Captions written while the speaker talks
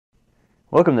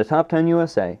Welcome to Top 10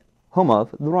 USA, home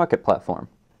of the Rocket Platform.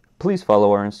 Please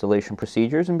follow our installation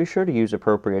procedures and be sure to use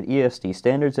appropriate ESD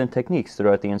standards and techniques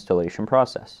throughout the installation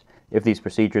process. If these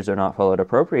procedures are not followed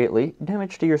appropriately,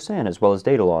 damage to your SAN as well as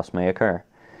data loss may occur.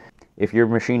 If your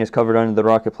machine is covered under the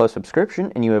Rocket Plus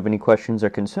subscription and you have any questions or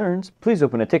concerns, please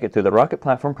open a ticket through the Rocket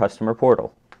Platform customer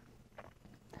portal.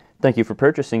 Thank you for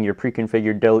purchasing your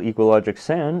pre-configured Dell EqualLogic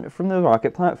SAN from the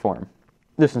Rocket Platform.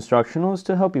 This instructional is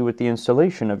to help you with the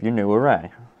installation of your new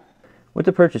array. With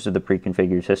the purchase of the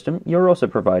pre-configured system, you are also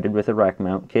provided with a rack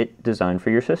mount kit designed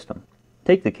for your system.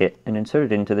 Take the kit and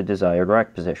insert it into the desired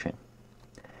rack position.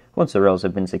 Once the rails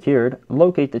have been secured,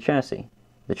 locate the chassis.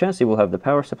 The chassis will have the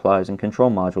power supplies and control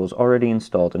modules already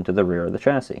installed into the rear of the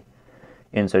chassis.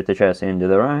 Insert the chassis into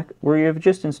the rack where you have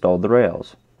just installed the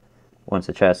rails. Once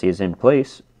the chassis is in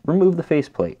place, remove the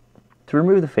faceplate. To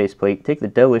remove the faceplate, take the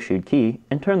Dell issued key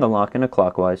and turn the lock in a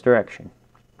clockwise direction.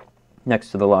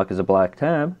 Next to the lock is a black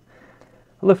tab.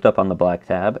 Lift up on the black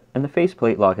tab and the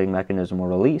faceplate locking mechanism will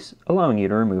release, allowing you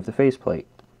to remove the faceplate.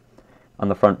 On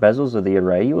the front bezels of the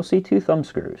array you will see two thumb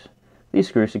screws. These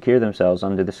screws secure themselves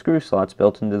onto the screw slots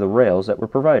built into the rails that were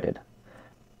provided.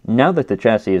 Now that the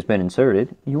chassis has been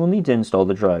inserted, you will need to install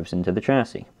the drives into the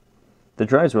chassis. The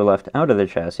drives were left out of the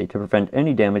chassis to prevent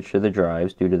any damage to the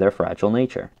drives due to their fragile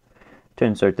nature. To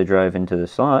insert the drive into the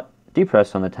slot,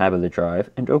 depress on the tab of the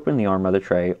drive and open the arm of the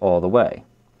tray all the way.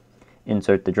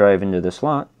 Insert the drive into the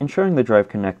slot, ensuring the drive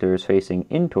connector is facing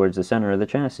in towards the center of the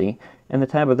chassis and the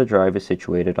tab of the drive is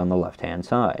situated on the left-hand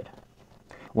side.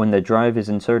 When the drive is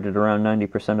inserted around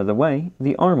 90% of the way,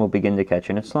 the arm will begin to catch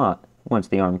in its slot. Once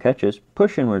the arm catches,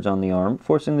 push inwards on the arm,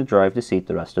 forcing the drive to seat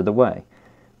the rest of the way.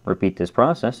 Repeat this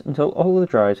process until all of the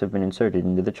drives have been inserted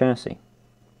into the chassis.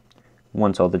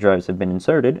 Once all the drives have been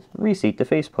inserted, reseat the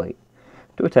faceplate.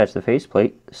 To attach the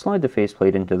faceplate, slide the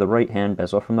faceplate into the right-hand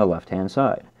bezel from the left-hand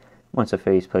side. Once the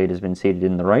faceplate has been seated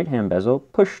in the right-hand bezel,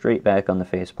 push straight back on the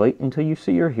faceplate until you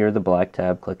see or hear the black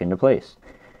tab click into place.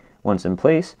 Once in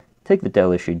place, take the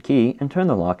Dell issued key and turn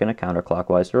the lock in a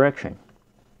counterclockwise direction.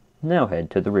 Now head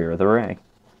to the rear of the array.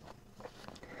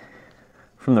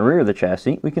 From the rear of the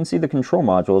chassis, we can see the control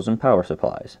modules and power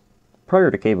supplies. Prior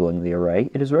to cabling the array,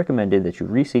 it is recommended that you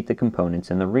reseat the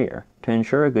components in the rear to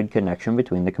ensure a good connection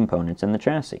between the components and the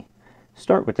chassis.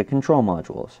 Start with the control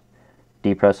modules.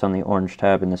 Depress on the orange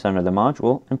tab in the center of the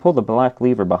module and pull the black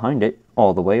lever behind it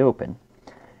all the way open.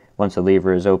 Once the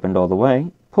lever is opened all the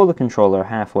way, pull the controller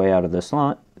halfway out of the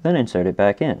slot, then insert it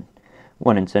back in.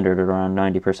 When inserted around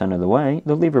 90% of the way,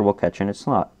 the lever will catch in its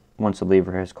slot. Once the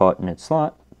lever has caught in its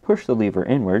slot, push the lever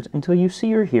inwards until you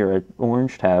see or hear an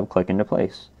orange tab click into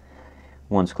place.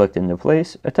 Once clicked into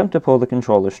place, attempt to pull the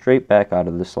controller straight back out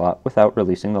of the slot without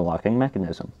releasing the locking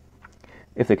mechanism.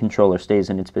 If the controller stays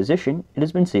in its position, it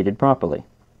has been seated properly.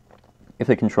 If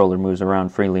the controller moves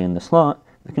around freely in the slot,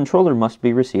 the controller must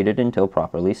be reseated until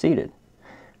properly seated.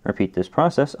 Repeat this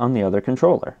process on the other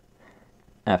controller.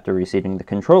 After reseating the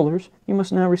controllers, you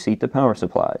must now reseat the power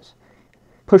supplies.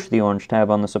 Push the orange tab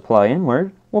on the supply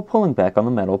inward while pulling back on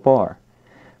the metal bar.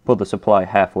 Pull the supply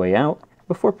halfway out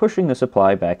before pushing the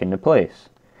supply back into place.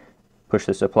 Push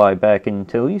the supply back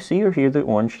until you see or hear the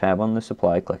orange tab on the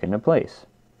supply click into place.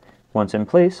 Once in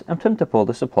place, attempt to pull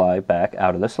the supply back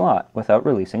out of the slot without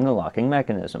releasing the locking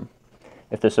mechanism.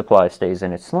 If the supply stays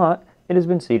in its slot, it has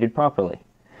been seated properly.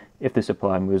 If the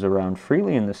supply moves around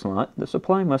freely in the slot, the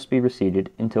supply must be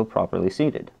reseated until properly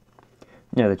seated.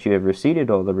 Now that you have reseated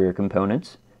all the rear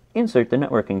components, insert the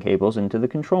networking cables into the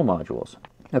control modules,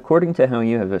 according to how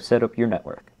you have set up your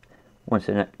network. Once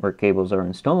the network cables are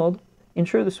installed,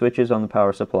 ensure the switches on the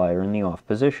power supply are in the off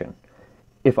position.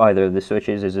 If either of the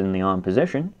switches is in the on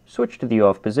position, switch to the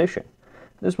off position.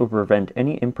 This will prevent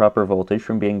any improper voltage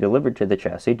from being delivered to the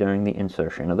chassis during the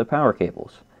insertion of the power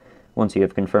cables. Once you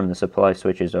have confirmed the supply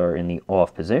switches are in the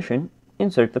off position,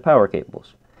 insert the power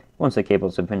cables. Once the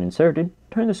cables have been inserted,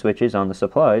 turn the switches on the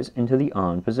supplies into the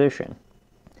on position.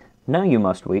 Now you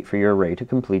must wait for your array to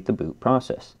complete the boot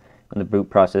process. When the boot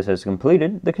process has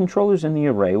completed, the controllers in the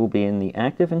array will be in the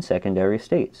active and secondary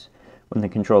states. When the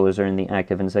controllers are in the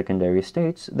active and secondary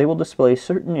states, they will display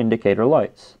certain indicator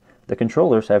lights. The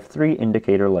controllers have 3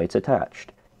 indicator lights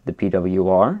attached: the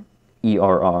PWR,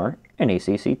 ERR, and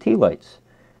ACCT lights.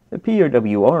 The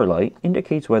PWR light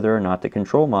indicates whether or not the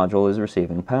control module is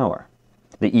receiving power.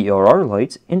 The ERR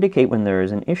lights indicate when there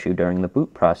is an issue during the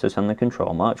boot process on the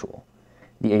control module.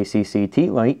 The ACCT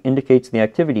light indicates the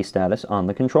activity status on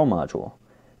the control module.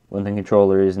 When the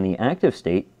controller is in the active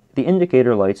state, the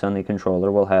indicator lights on the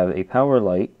controller will have a power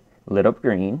light lit up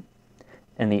green,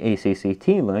 and the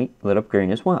ACCT light lit up green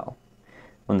as well.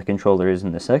 When the controller is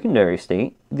in the secondary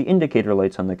state, the indicator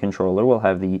lights on the controller will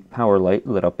have the power light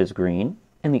lit up as green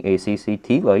and the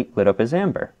ACCT light lit up as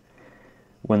amber.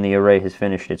 When the array has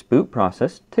finished its boot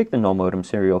process, take the null modem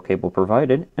serial cable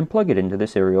provided and plug it into the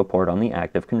serial port on the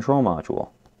active control module.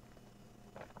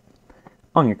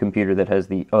 On your computer that has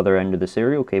the other end of the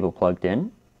serial cable plugged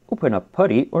in, open up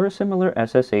PuTTY or a similar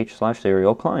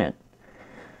SSH/serial client.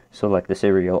 Select the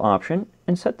serial option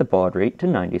and set the baud rate to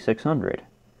 9600.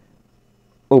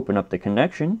 Open up the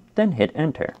connection, then hit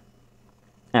enter.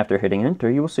 After hitting enter,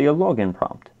 you will see a login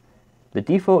prompt. The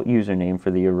default username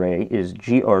for the array is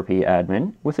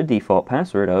grpadmin with a default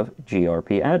password of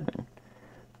grpadmin.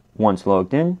 Once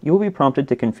logged in, you will be prompted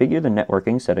to configure the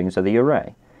networking settings of the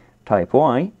array. Type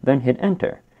Y, then hit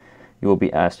enter. You will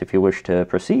be asked if you wish to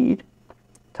proceed.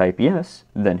 Type yes,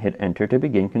 then hit enter to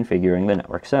begin configuring the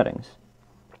network settings.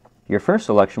 Your first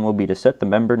selection will be to set the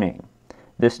member name.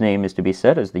 This name is to be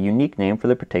set as the unique name for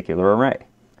the particular array.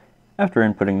 After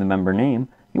inputting the member name,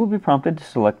 you will be prompted to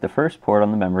select the first port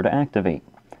on the member to activate.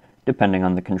 Depending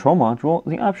on the control module,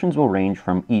 the options will range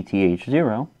from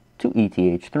ETH0 to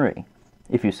ETH3.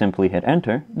 If you simply hit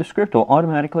enter, the script will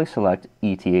automatically select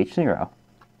ETH0.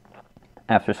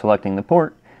 After selecting the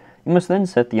port, you must then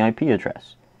set the IP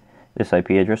address. This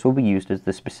IP address will be used as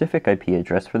the specific IP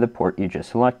address for the port you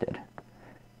just selected.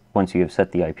 Once you have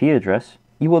set the IP address,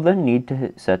 you will then need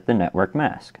to set the network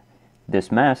mask.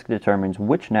 This mask determines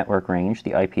which network range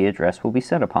the IP address will be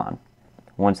set upon.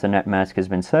 Once the net mask has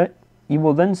been set, you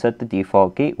will then set the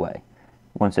default gateway.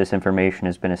 Once this information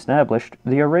has been established,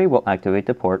 the array will activate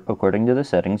the port according to the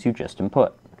settings you just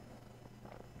input.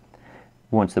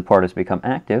 Once the port has become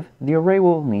active, the array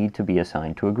will need to be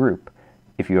assigned to a group.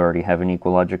 If you already have an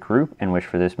EqualLogic group and wish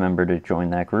for this member to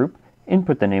join that group,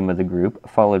 input the name of the group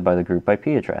followed by the group IP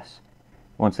address.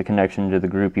 Once the connection to the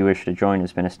group you wish to join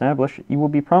has been established, you will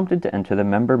be prompted to enter the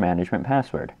member management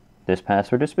password. This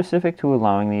password is specific to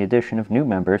allowing the addition of new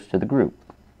members to the group.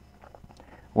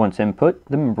 Once input,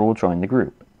 the member will join the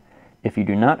group. If you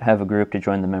do not have a group to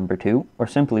join the member to, or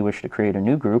simply wish to create a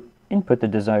new group, input the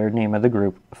desired name of the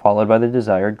group, followed by the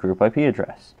desired group IP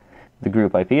address. The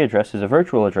group IP address is a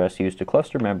virtual address used to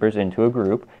cluster members into a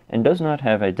group and does not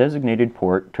have a designated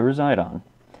port to reside on.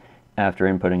 After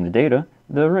inputting the data,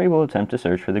 the array will attempt to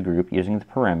search for the group using the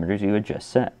parameters you had just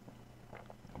set.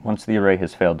 Once the array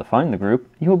has failed to find the group,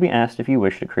 you will be asked if you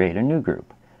wish to create a new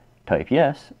group. Type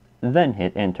yes, then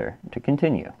hit enter to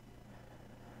continue.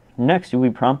 Next, you will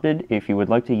be prompted if you would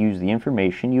like to use the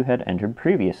information you had entered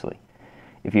previously.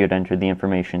 If you had entered the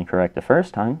information correct the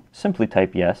first time, simply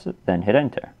type yes, then hit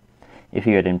enter. If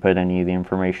you had input any of the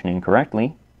information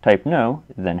incorrectly, type no,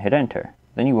 then hit enter.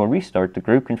 Then you will restart the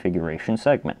group configuration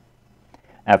segment.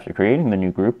 After creating the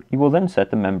new group, you will then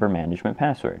set the member management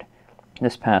password.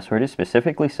 This password is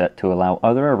specifically set to allow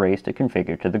other arrays to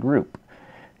configure to the group.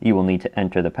 You will need to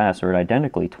enter the password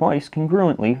identically twice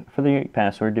congruently for the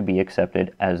password to be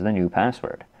accepted as the new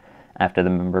password. After the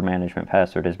member management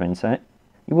password has been set,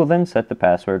 you will then set the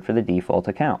password for the default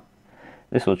account.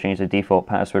 This will change the default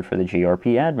password for the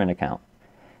grpadmin account.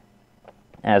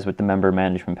 As with the member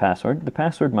management password, the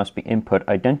password must be input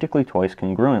identically twice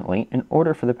congruently in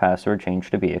order for the password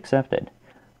change to be accepted.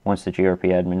 Once the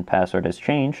grpadmin password has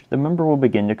changed, the member will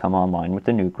begin to come online with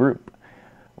the new group.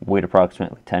 Wait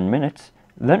approximately 10 minutes,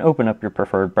 then open up your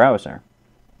preferred browser.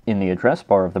 In the address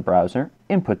bar of the browser,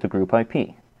 input the group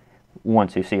IP.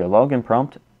 Once you see a login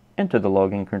prompt, enter the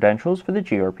login credentials for the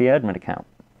grpadmin account.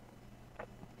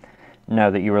 Now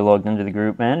that you are logged into the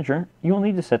group manager, you will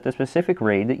need to set the specific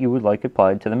RAID that you would like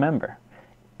applied to the member,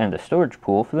 and the storage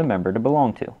pool for the member to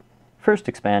belong to. First,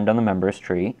 expand on the members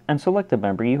tree and select the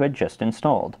member you had just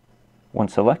installed.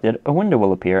 Once selected, a window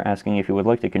will appear asking if you would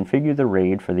like to configure the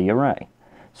RAID for the array.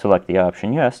 Select the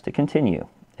option Yes to continue,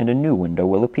 and a new window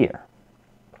will appear.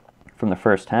 From the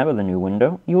first tab of the new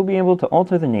window, you will be able to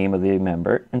alter the name of the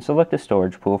member and select a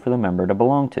storage pool for the member to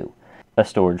belong to. A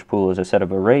storage pool is a set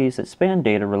of arrays that span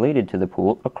data related to the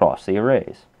pool across the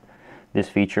arrays. This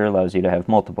feature allows you to have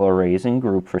multiple arrays in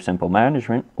group for simple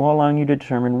management, while allowing you to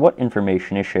determine what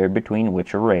information is shared between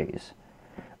which arrays.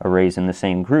 Arrays in the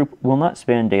same group will not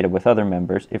span data with other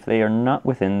members if they are not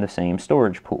within the same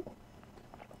storage pool.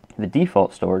 The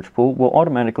default storage pool will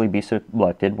automatically be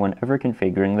selected whenever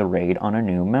configuring the RAID on a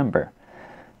new member.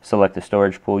 Select the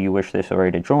storage pool you wish this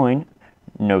array to join.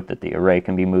 Note that the array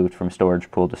can be moved from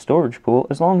storage pool to storage pool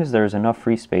as long as there is enough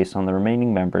free space on the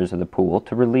remaining members of the pool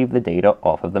to relieve the data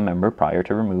off of the member prior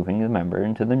to removing the member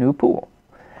into the new pool.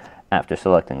 After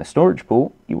selecting the storage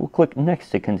pool, you will click Next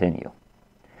to continue.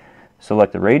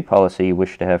 Select the RAID policy you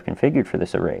wish to have configured for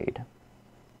this array.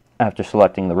 After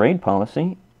selecting the RAID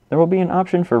policy, there will be an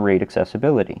option for RAID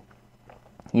accessibility.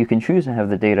 You can choose to have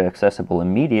the data accessible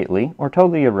immediately or tell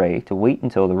the array to wait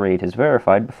until the RAID is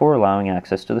verified before allowing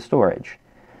access to the storage.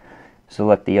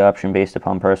 Select the option based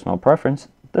upon personal preference,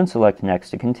 then select Next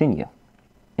to continue.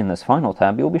 In this final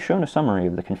tab, you will be shown a summary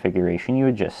of the configuration you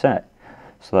had just set.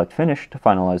 Select Finish to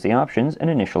finalize the options and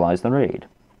initialize the RAID.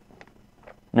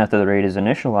 Now that the RAID is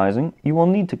initializing, you will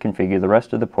need to configure the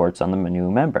rest of the ports on the menu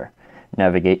member.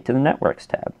 Navigate to the Networks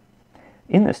tab.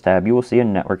 In this tab, you will see a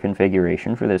network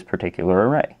configuration for this particular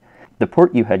array. The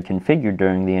port you had configured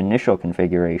during the initial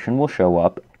configuration will show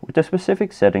up with the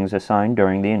specific settings assigned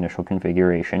during the initial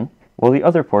configuration, while the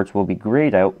other ports will be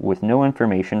grayed out with no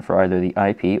information for either the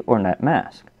IP or net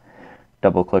mask.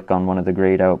 Double-click on one of the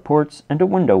grayed out ports and a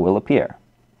window will appear.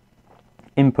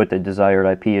 Input the desired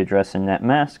IP address and net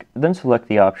mask, then select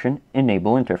the option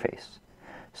Enable Interface.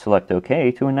 Select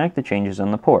OK to enact the changes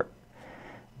on the port.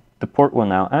 The port will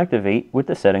now activate with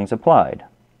the settings applied.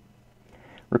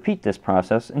 Repeat this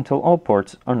process until all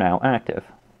ports are now active.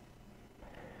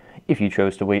 If you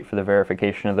chose to wait for the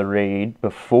verification of the RAID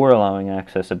before allowing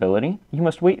accessibility, you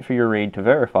must wait for your RAID to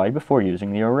verify before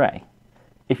using the array.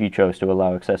 If you chose to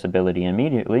allow accessibility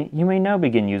immediately, you may now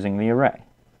begin using the array.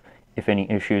 If any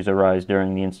issues arise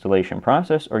during the installation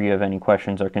process or you have any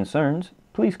questions or concerns,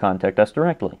 please contact us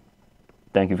directly.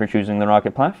 Thank you for choosing the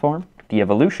Rocket Platform, the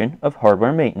evolution of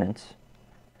hardware maintenance.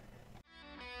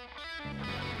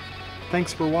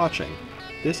 Thanks for watching.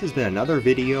 This has been another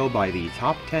video by the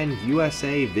Top 10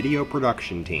 USA Video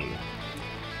Production Team.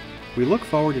 We look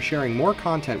forward to sharing more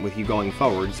content with you going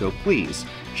forward, so please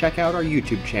check out our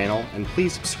YouTube channel and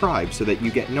please subscribe so that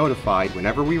you get notified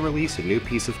whenever we release a new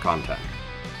piece of content.